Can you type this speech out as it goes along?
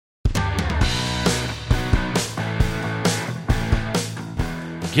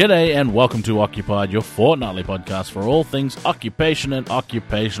G'day and welcome to Occupied, your fortnightly podcast for all things occupation and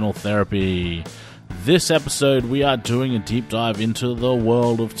occupational therapy. This episode we are doing a deep dive into the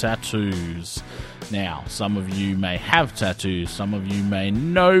world of tattoos. Now, some of you may have tattoos, some of you may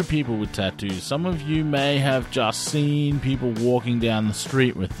know people with tattoos, some of you may have just seen people walking down the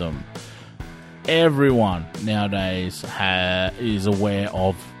street with them. Everyone nowadays is aware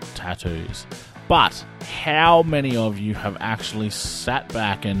of tattoos. But how many of you have actually sat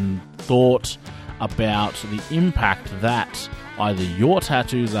back and thought about the impact that either your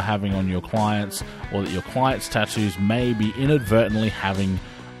tattoos are having on your clients or that your clients' tattoos may be inadvertently having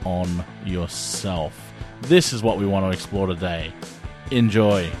on yourself? This is what we want to explore today.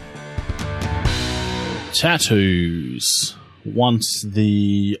 Enjoy. Tattoos. Once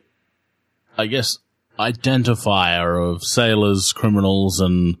the, identifier of sailors, criminals,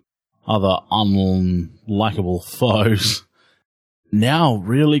 and other unlikable foes, now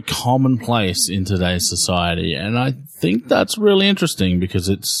really commonplace in today's society. And I think that's really interesting because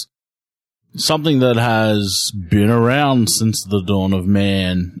it's something that has been around since the dawn of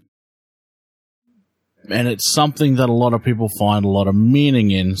man. And it's something that a lot of people find a lot of meaning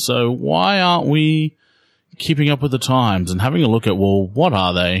in. So why aren't we keeping up with the times and having a look at, well, what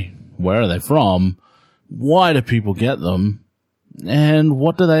are they? Where are they from? Why do people get them? And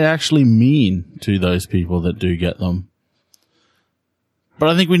what do they actually mean to those people that do get them? But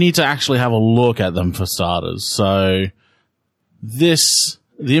I think we need to actually have a look at them for starters. So the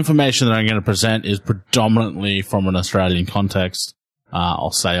information that I'm going to present is predominantly from an Australian context.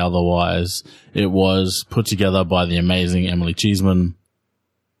 I'll say otherwise. It was put together by the amazing Emily Cheeseman.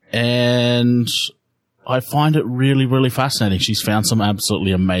 And I find it really, really fascinating. She's found some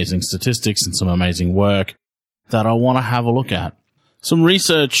absolutely amazing statistics and some amazing work that I want to have a look at. Some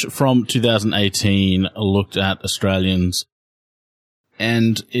research from 2018 looked at Australians,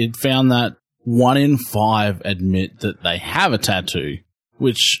 and it found that 1 in 5 admit that they have a tattoo,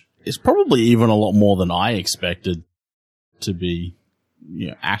 which is probably even a lot more than I expected to be,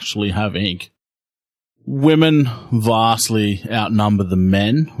 actually have ink. Women vastly outnumber the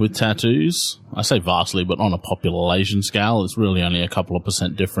men with tattoos. I say vastly, but on a population scale, it's really only a couple of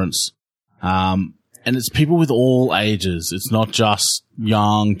 % difference. And it's people with all ages. It's not just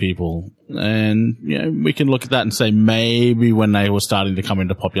young people. And, we can look at that and say maybe when they were starting to come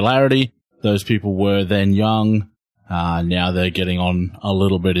into popularity, those people were then young. Now they're getting on a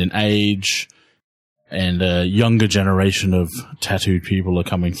little bit in age, and a younger generation of tattooed people are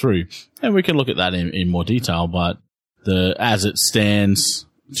coming through. And we can look at that in more detail, but as it stands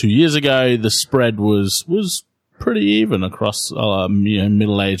 2 years ago, the spread was pretty even across,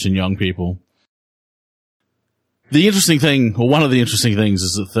 middle-aged and young people. The interesting thing, or one of the interesting things,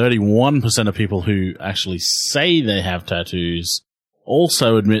 is that 31% of people who actually say they have tattoos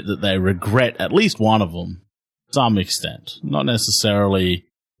also admit that they regret at least one of them to some extent. Not necessarily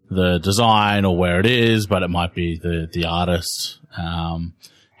the design or where it is, but it might be the artist,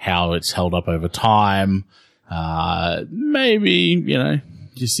 how it's held up over time. Maybe,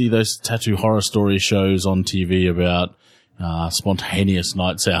 you see those tattoo horror story shows on TV about spontaneous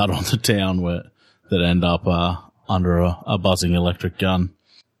nights out on the town that end up under a buzzing electric gun.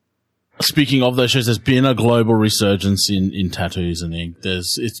 Speaking of those shows, there's been a global resurgence in tattoos and ink.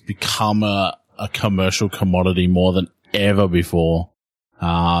 It's become a commercial commodity more than ever before.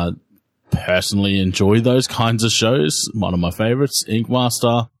 Personally enjoy those kinds of shows. One of my favorites, Ink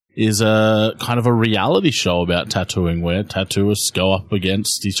Master, is a kind of a reality show about tattooing where tattooists go up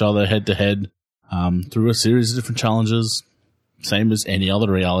against each other head to head through a series of different challenges. Same as any other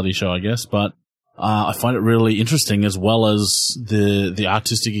reality show, I guess, but I find it really interesting, as well as the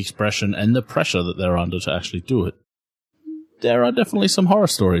artistic expression and the pressure that they're under to actually do it. There are definitely some horror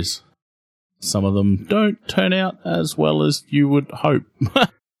stories. Some of them don't turn out as well as you would hope,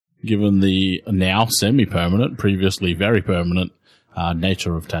 given the now semi-permanent, previously very permanent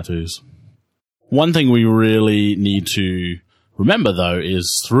nature of tattoos. One thing we really need to remember, though,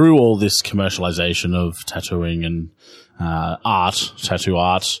 is through all this commercialization of tattooing and tattoo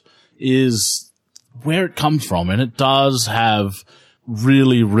art, is where it comes from. And it does have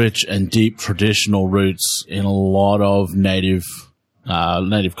really rich and deep traditional roots in a lot of native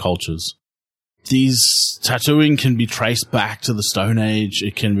cultures. These tattooing can be traced back to the Stone Age.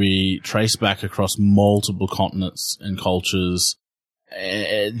 It can be traced back across multiple continents and cultures.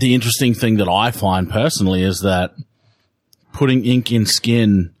 The interesting thing that I find personally is that putting ink in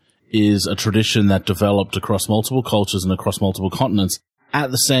skin is a tradition that developed across multiple cultures and across multiple continents at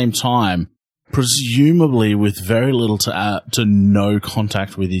the same time, presumably with very little to no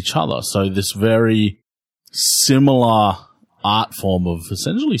contact with each other. So this very similar art form of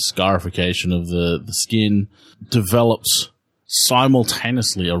essentially scarification of the skin developed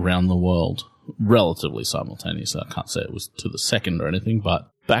simultaneously around the world. Relatively simultaneously. I can't say it was to the second or anything,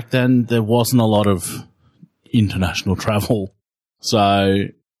 but back then there wasn't a lot of international travel. So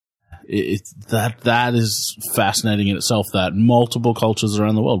that is fascinating in itself, that multiple cultures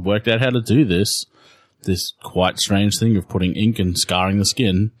around the world worked out how to do this quite strange thing of putting ink and scarring the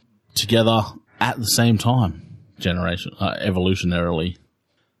skin together at the same time, evolutionarily.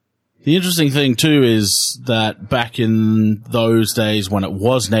 The interesting thing too is that back in those days when it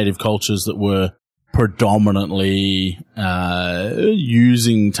was native cultures that were predominantly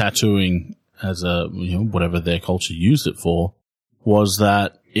using tattooing as whatever their culture used it for, was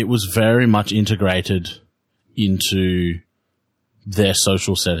that it was very much integrated into their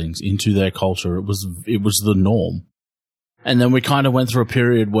social settings, into their culture. It was the norm. And then we kind of went through a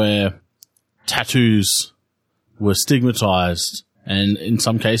period where tattoos were stigmatized and in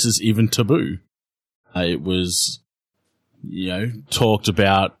some cases even taboo. It was, talked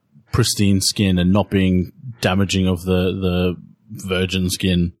about pristine skin and not being damaging of the virgin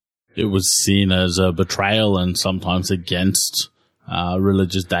skin. It was seen as a betrayal and sometimes against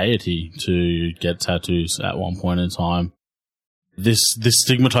religious deity to get tattoos at one point in time. This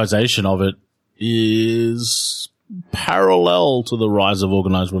stigmatization of it is parallel to the rise of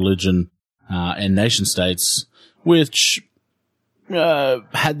organized religion and nation states, which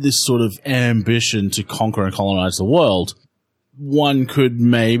had this sort of ambition to conquer and colonize the world. One could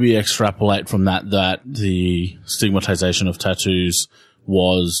maybe extrapolate from that the stigmatization of tattoos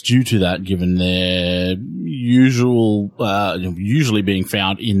was due to that, given their usually being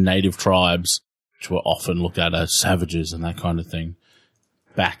found in native tribes, which were often looked at as savages and that kind of thing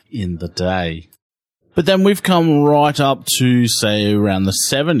back in the day. But then we've come right up to, say, around the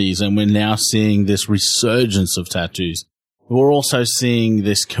 70s, and we're now seeing this resurgence of tattoos. We're also seeing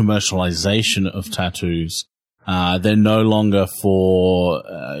this commercialization of tattoos. They're no longer for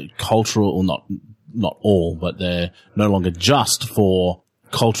cultural, or not all, but they're no longer just for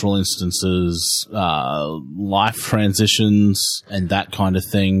cultural instances, life transitions, and that kind of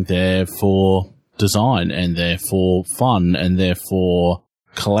thing. They're for design, and they're for fun, and they're for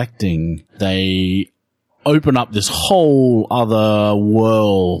collecting. They open up this whole other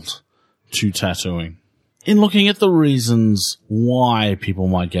world to tattooing. In looking at the reasons why people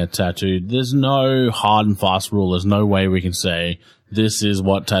might get tattooed, there's no hard and fast rule. There's no way we can say this is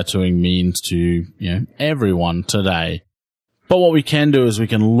what tattooing means to, everyone today. But what we can do is we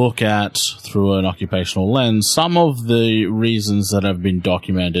can look at, through an occupational lens, some of the reasons that have been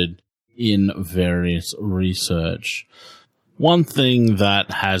documented in various research. One thing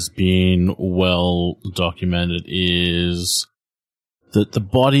that has been well documented is that the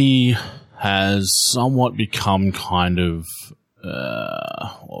body has somewhat become kind of,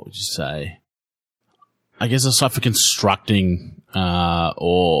 what would you say? I guess a sort of constructing, or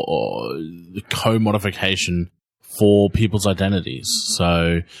the co-modification for people's identities.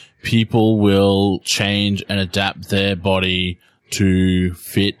 So people will change and adapt their body to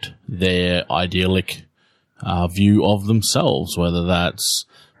fit their idyllic view of themselves, whether that's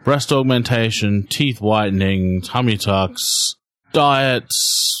breast augmentation, teeth whitening, tummy tucks,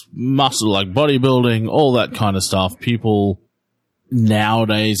 diets, muscle like bodybuilding, all that kind of stuff. People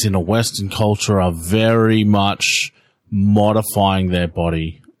nowadays in a Western culture are very much modifying their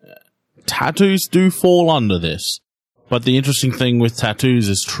body. Tattoos do fall under this. But the interesting thing with tattoos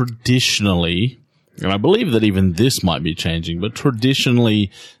is traditionally, and I believe that even this might be changing, but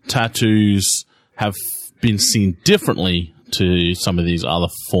traditionally tattoos have been seen differently to some of these other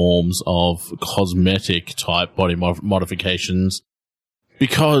forms of cosmetic type body modifications,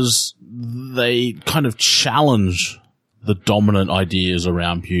 because they kind of challenge the dominant ideas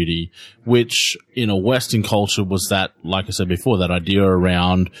around beauty, which in a Western culture was that, like I said before, that idea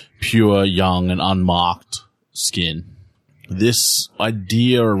around pure, young, and unmarked skin. This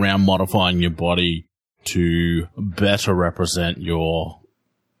idea around modifying your body to better represent your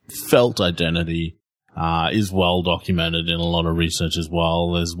felt identity is well documented in a lot of research as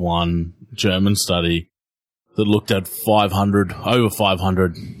well. There's one German study that looked at over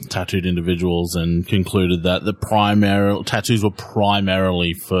 500 tattooed individuals and concluded that tattoos were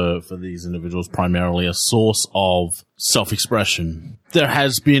primarily for these individuals, primarily a source of self-expression. There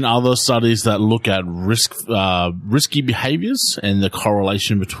has been other studies that look at risky behaviors and the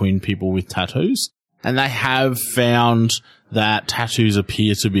correlation between people with tattoos. And they have found that tattoos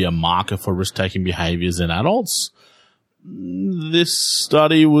appear to be a marker for risk-taking behaviors in adults. This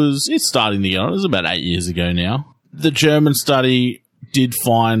study it's starting to get on. It was about 8 years ago now. The German study did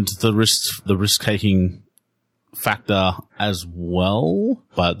find the risk-taking factor as well,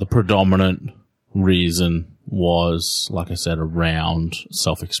 but the predominant reason was, like I said, around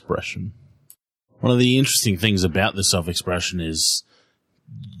self-expression. One of the interesting things about the self-expression is,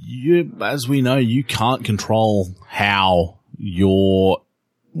 as we know, you can't control how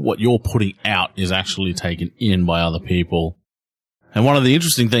what you're putting out is actually taken in by other people. And one of the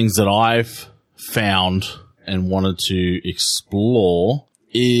interesting things that I've found and wanted to explore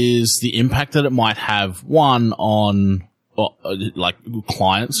is the impact that it might have, one, on like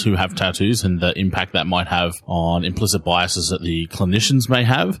clients who have tattoos and the impact that might have on implicit biases that the clinicians may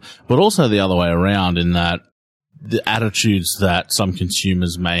have, but also the other way around in that the attitudes that some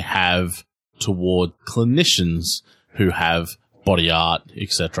consumers may have toward clinicians who have body art,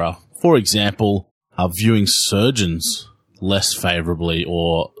 etc. For example, viewing surgeons less favorably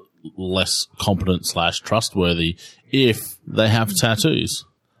or less competent / trustworthy if they have tattoos.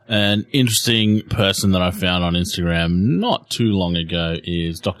 An interesting person that I found on Instagram not too long ago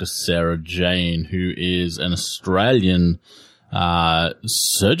is Dr. Sarah Jane, who is an Australian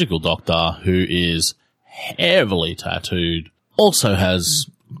surgical doctor who is heavily tattooed. Also has,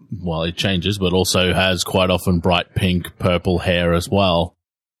 well, it changes, but also has quite often bright pink, purple hair as well.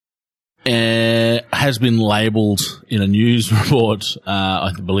 Has been labeled in a news report,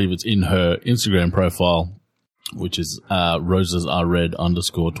 I believe it's in her Instagram profile, which is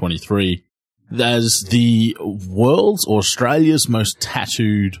rosesarered_23, as the world's or Australia's most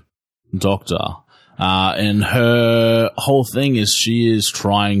tattooed doctor. And her whole thing is she is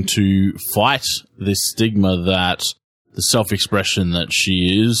trying to fight this stigma that the self-expression that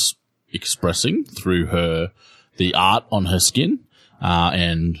she is expressing through the art on her skin,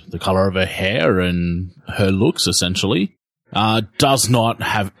 and the color of her hair and her looks essentially, does not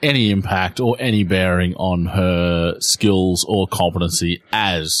have any impact or any bearing on her skills or competency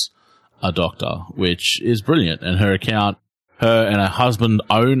as a doctor, which is brilliant. And her account, her and her husband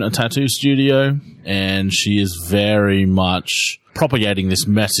own a tattoo studio, and she is very much propagating this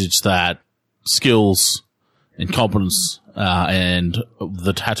message that skills and competence and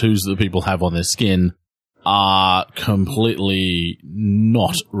the tattoos that people have on their skin are completely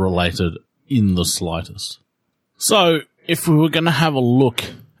not related in the slightest. So, if we were going to have a look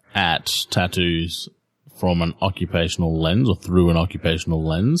at tattoos from an occupational lens or through an occupational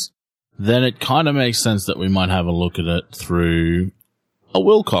lens, then it kind of makes sense that we might have a look at it through a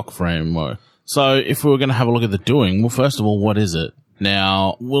Wilcock framework. So if we were going to have a look at the doing, well, first of all, what is it?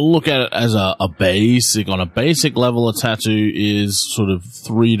 Now, we'll look at it as on a basic level, a tattoo is sort of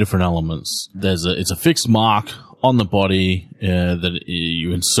three different elements. It's a fixed mark on the body that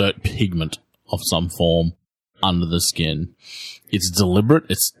you insert pigment of some form under the skin. It's deliberate.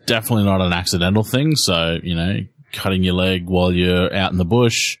 It's definitely not an accidental thing. So, cutting your leg while you're out in the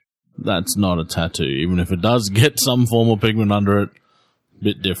bush, that's not a tattoo. Even if it does get some form of pigment under it, a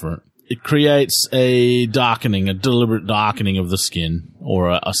bit different. It creates a deliberate darkening of the skin, or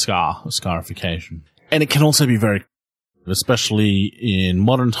a scarification. And it can also be very, especially in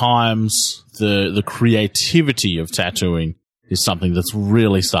modern times, the creativity of tattooing is something that's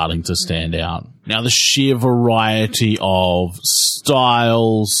really starting to stand out. Now, the sheer variety of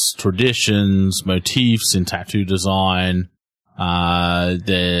styles, traditions, motifs in tattoo design,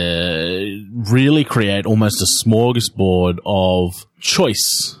 they really create almost a smorgasbord of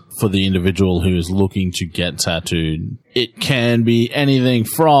choice for the individual who is looking to get tattooed. It can be anything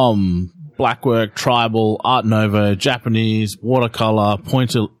from blackwork, tribal, Art Nouveau, Japanese, watercolor,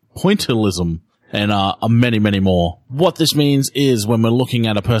 pointillism, and many, many more. What this means is when we're looking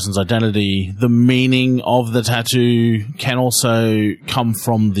at a person's identity, the meaning of the tattoo can also come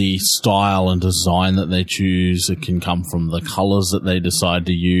from the style and design that they choose. It can come from the colors that they decide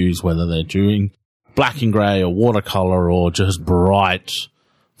to use, whether they're doing black and gray or watercolor or just bright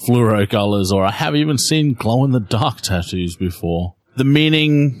fluoro colors, or I have even seen glow-in-the-dark tattoos before. The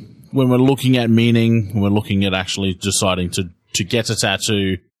meaning, when we're looking at meaning, when we're looking at actually deciding to get a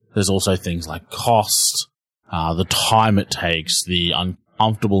tattoo, there's also things like cost, the time it takes, the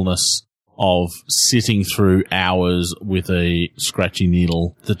uncomfortableness of sitting through hours with a scratchy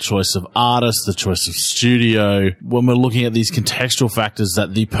needle, the choice of artist, the choice of studio. When we're looking at these contextual factors,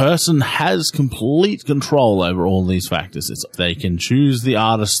 that the person has complete control over all these factors. They can choose the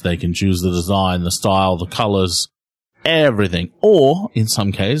artist, they can choose the design, the style, the colors, everything. Or, in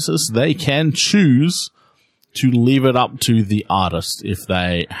some cases, they can choose to leave it up to the artist if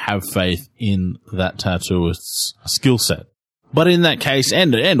they have faith in that tattooist's skill set. But in that case,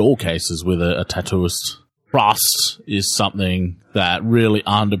 and all cases with a tattooist, trust is something that really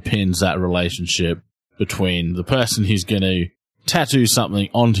underpins that relationship between the person who's going to tattoo something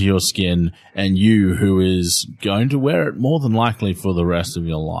onto your skin, and you who is going to wear it more than likely for the rest of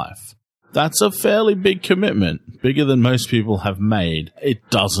your life. That's a fairly big commitment, bigger than most people have made. It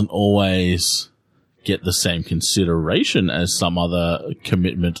doesn't always get the same consideration as some other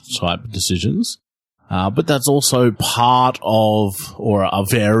commitment type decisions. But that's also part of, or a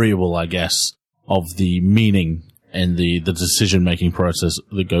variable, I guess, of the meaning and the decision-making process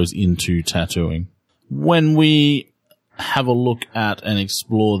that goes into tattooing. When we have a look at and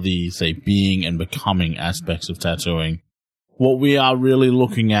explore the, say, being and becoming aspects of tattooing, what we are really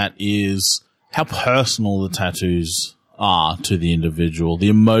looking at is how personal the tattoos are to the individual, the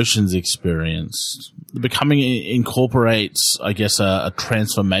emotions experienced. Becoming incorporates, I guess, a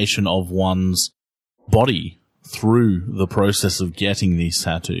transformation of one's body through the process of getting these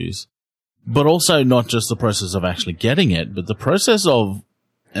tattoos. But also not just the process of actually getting it, but the process of,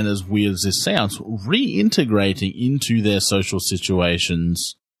 and as weird as this sounds, reintegrating into their social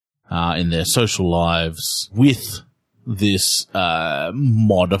situations, in their social lives with this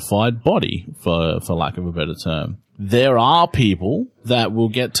modified body, for lack of a better term. There are people that will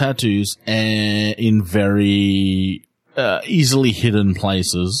get tattoos in very easily hidden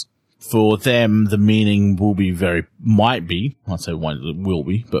places. For them, the meaning will be might be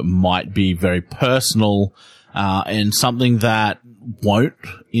very personal, and something that won't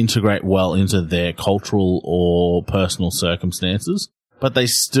integrate well into their cultural or personal circumstances, but they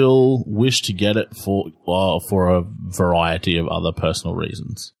still wish to get it for a variety of other personal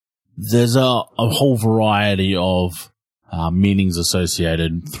reasons. There's a whole variety of meanings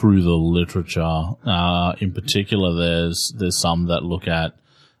associated through the literature. In particular, there's some that look at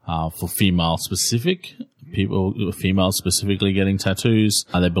for females specifically getting tattoos.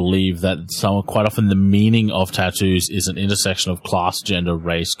 They believe that quite often the meaning of tattoos is an intersection of class, gender,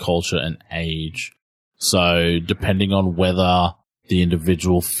 race, culture, and age. So depending on whether the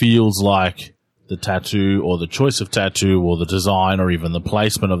individual feels like the tattoo or the choice of tattoo or the design or even the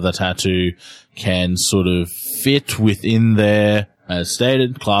placement of the tattoo can sort of fit within their, as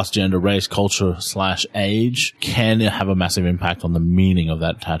stated, class, gender, race, culture / age, can have a massive impact on the meaning of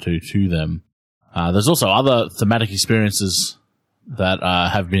that tattoo to them. There's also other thematic experiences that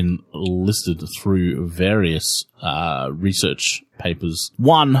have been listed through various research papers.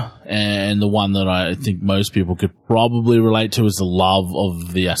 One, and the one that I think most people could probably relate to, is the love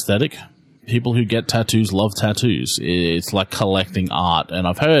of the aesthetic. People who get tattoos love tattoos. It's like collecting art. And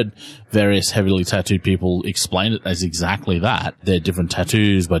I've heard various heavily tattooed people explain it as exactly that. They're different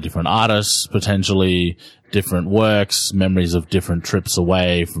tattoos by different artists, potentially different works, memories of different trips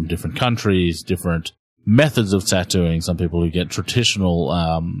away from different countries, different methods of tattooing. Some people who get traditional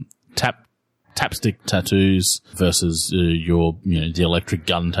tapstick tattoos versus the electric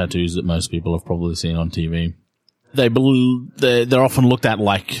gun tattoos that most people have probably seen on TV. They're often looked at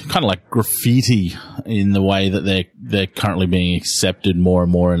kind of like graffiti in the way that they're currently being accepted more and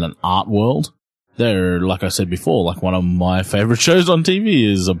more in an art world. They're, like I said before, like one of my favorite shows on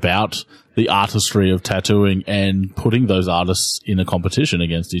TV is about the artistry of tattooing and putting those artists in a competition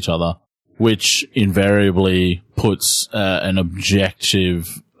against each other, which invariably puts an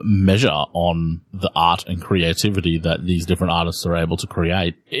objective measure on the art and creativity that these different artists are able to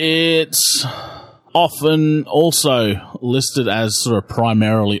create. It's often also listed as sort of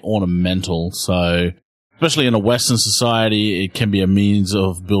primarily ornamental. So, especially in a Western society, it can be a means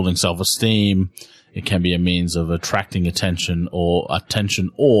of building self-esteem. It can be a means of attracting attention or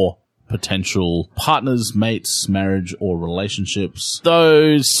potential partners, mates, marriage, or relationships.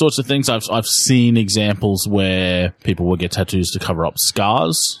 Those sorts of things. I've seen examples where people would get tattoos to cover up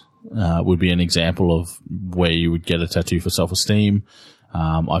scars. Would be an example of where you would get a tattoo for self-esteem.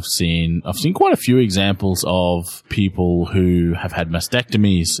 I've seen quite a few examples of people who have had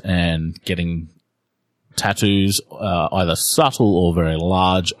mastectomies and getting tattoos, either subtle or very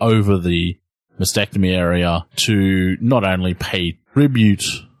large, over the mastectomy area to not only pay tribute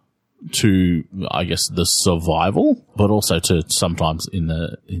to, I guess, the survival, but also to sometimes in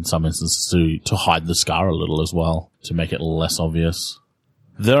some instances to hide the scar a little as well, to make it less obvious.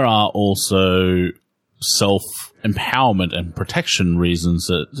 There are also self-empowerment and protection reasons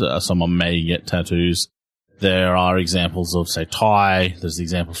that someone may get tattoos. There are examples of, say, Thai. There's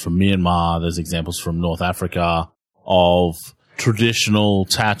examples from Myanmar. There's examples from North Africa of traditional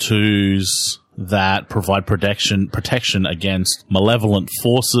tattoos that provide protection against malevolent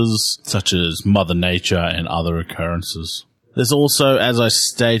forces such as Mother Nature and other occurrences. There's also, as I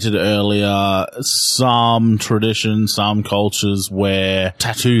stated earlier, some traditions, some cultures where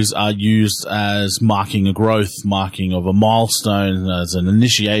tattoos are used as marking a growth, marking of a milestone, as an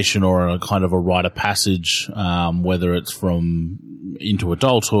initiation or a kind of a rite of passage, whether it's from into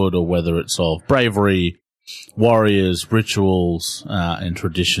adulthood or whether it's of bravery, warriors, rituals, and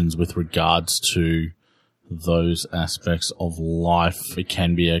traditions with regards to those aspects of life. It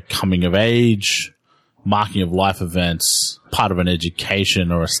can be a coming of age, marking of life events, part of an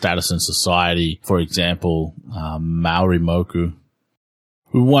education or a status in society. For example, Maori moku.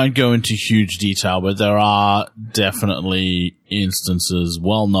 We won't go into huge detail, but there are definitely instances,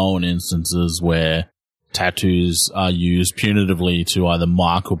 well-known instances, where tattoos are used punitively to either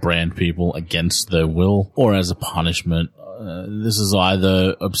mark or brand people against their will or as a punishment. This is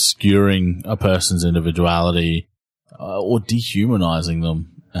either obscuring a person's individuality or dehumanizing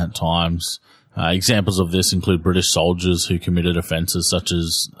them at times. Examples of this include British soldiers who committed offences such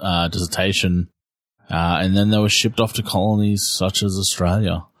as desertion, and then they were shipped off to colonies such as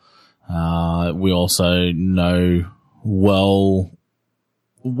Australia. We also know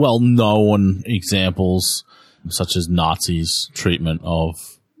well-known examples such as Nazis' treatment of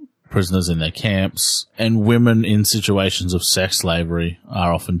prisoners in their camps, and women in situations of sex slavery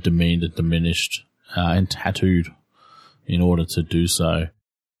are often demeaned and diminished and tattooed in order to do so.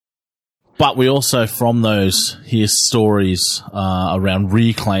 But we also, from those, hear stories around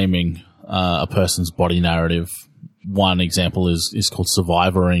reclaiming a person's body narrative. One example is called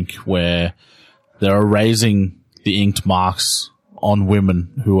Survivor Ink, where they're erasing the inked marks on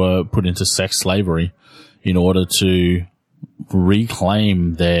women who are put into sex slavery in order to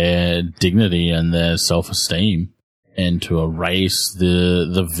reclaim their dignity and their self-esteem, and to erase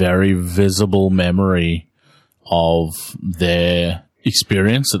the very visible memory of their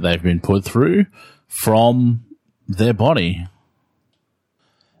experience that they've been put through from their body.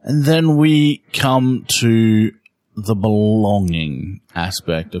 And then we come to the belonging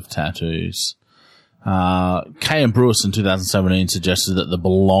aspect of tattoos. Kay and Brewis in 2017 suggested that the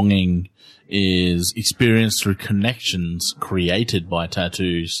belonging is experienced through connections created by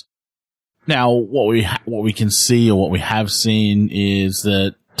tattoos. Now, what we can see, or what we have seen, is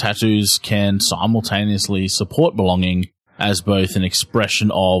that tattoos can simultaneously support belonging as both an expression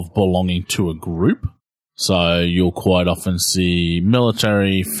of belonging to a group. So you'll quite often see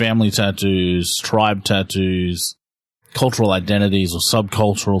military, family tattoos, tribe tattoos, cultural identities or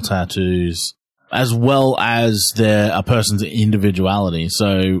subcultural tattoos, as well as a person's individuality.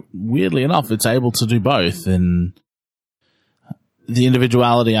 So weirdly enough, it's able to do both. And the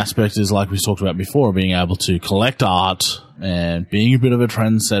individuality aspect is, like we talked about before, being able to collect art and being a bit of a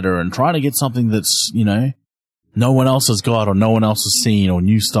trendsetter and trying to get something that's, no one else has got or no one else has seen, or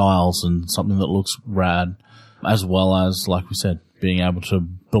new styles and something that looks rad, as well as, like we said, being able to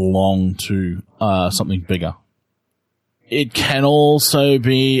belong to something bigger. It can also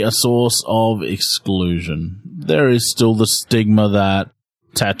be a source of exclusion. There is still the stigma that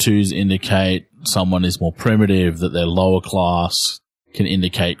tattoos indicate someone is more primitive, that they're lower class, can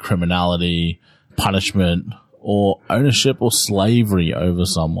indicate criminality, punishment, or ownership or slavery over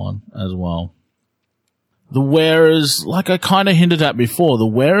someone as well. The wearers, like I kind of hinted at before, the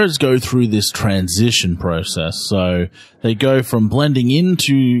wearers go through this transition process. So they go from blending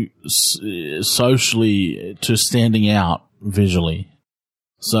into socially to standing out visually.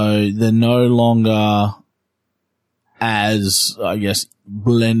 So they're no longer as, I guess,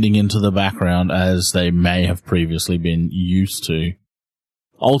 blending into the background as they may have previously been used to.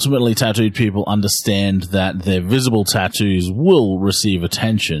 Ultimately, tattooed people understand that their visible tattoos will receive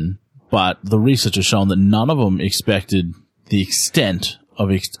attention, but the research has shown that none of them expected the extent of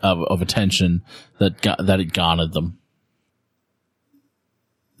attention that it garnered them.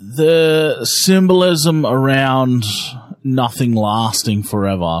 The symbolism around nothing lasting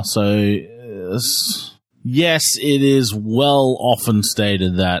forever. So, yes, it is well often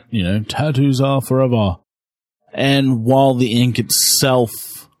stated that, tattoos are forever. And while the ink itself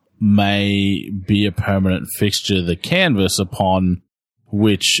may be a permanent fixture, the canvas upon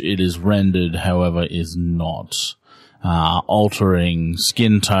which it is rendered, however, is not. Altering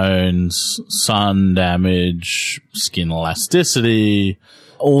skin tones, sun damage, skin elasticity,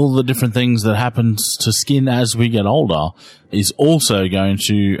 all the different things that happens to skin as we get older is also going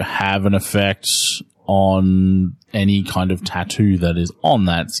to have an effect on any kind of tattoo that is on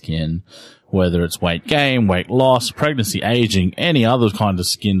that skin, whether it's weight gain, weight loss, pregnancy, aging, any other kind of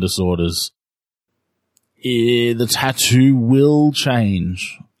skin disorders. The tattoo will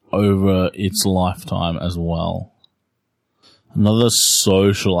change over its lifetime as well. Another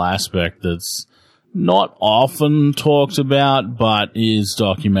social aspect that's not often talked about, but is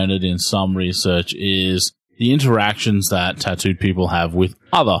documented in some research, is the interactions that tattooed people have with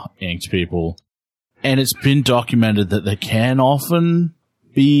other inked people. And it's been documented that there can often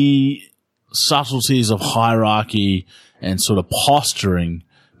be subtleties of hierarchy and sort of posturing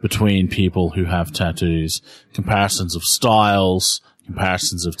between people who have tattoos, comparisons of styles,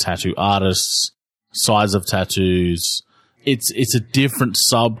 comparisons of tattoo artists, size of tattoos. It's a different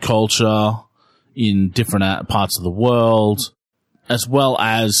subculture in different parts of the world, as well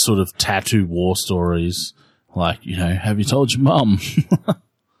as sort of tattoo war stories, like, have you told your mum?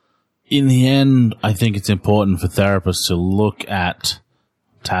 In the end, I think it's important for therapists to look at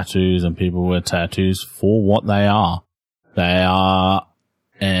tattoos and people with tattoos for what they are. They are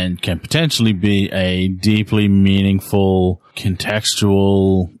and can potentially be a deeply meaningful,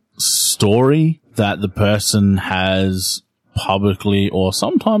 contextual story that the person has publicly or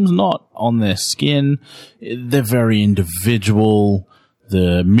sometimes not on their skin. They're very individual.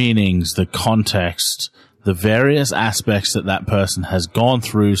 The meanings, the context, the various aspects that person has gone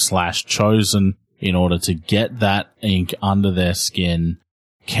through / chosen in order to get that ink under their skin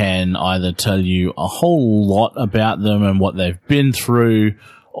can either tell you a whole lot about them and what they've been through,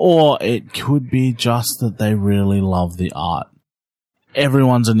 or it could be just that they really love the art.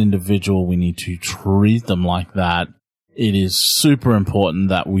 Everyone's an individual. We need to treat them like that. It is super important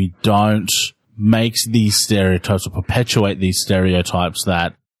that we don't make these stereotypes or perpetuate these stereotypes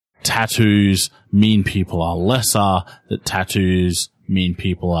that tattoos mean people are lesser, that tattoos mean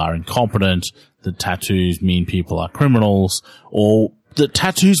people are incompetent, that tattoos mean people are criminals, or that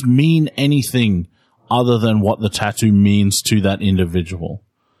tattoos mean anything other than what the tattoo means to that individual.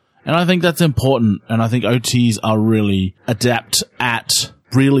 And I think that's important, and I think OTs are really adept at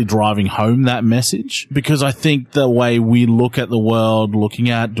really driving home that message, because I think the way we look at the world, looking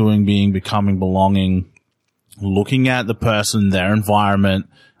at doing, being, becoming, belonging, looking at the person, their environment,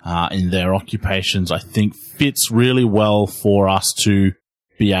 in their occupations, I think fits really well for us to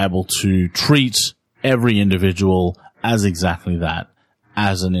be able to treat every individual as exactly that,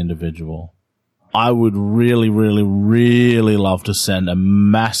 as an individual. I would really, really, really love to send a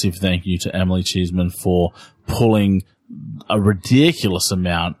massive thank you to Emily Cheeseman for pulling a ridiculous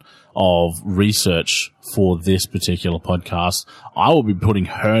amount of research for this particular podcast. I will be putting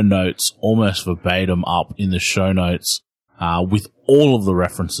her notes almost verbatim up in the show notes, with all of the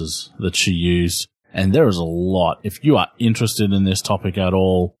references that she used. And there is a lot. If you are interested in this topic at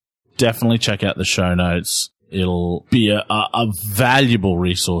all, definitely check out the show notes. It'll be a valuable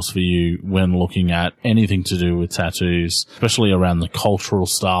resource for you when looking at anything to do with tattoos, especially around the cultural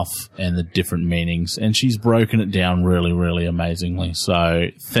stuff and the different meanings. And she's broken it down really, really amazingly. So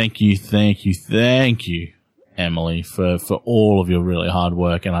thank you, Emily, for all of your really hard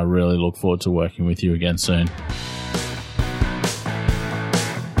work. And I really look forward to working with you again soon.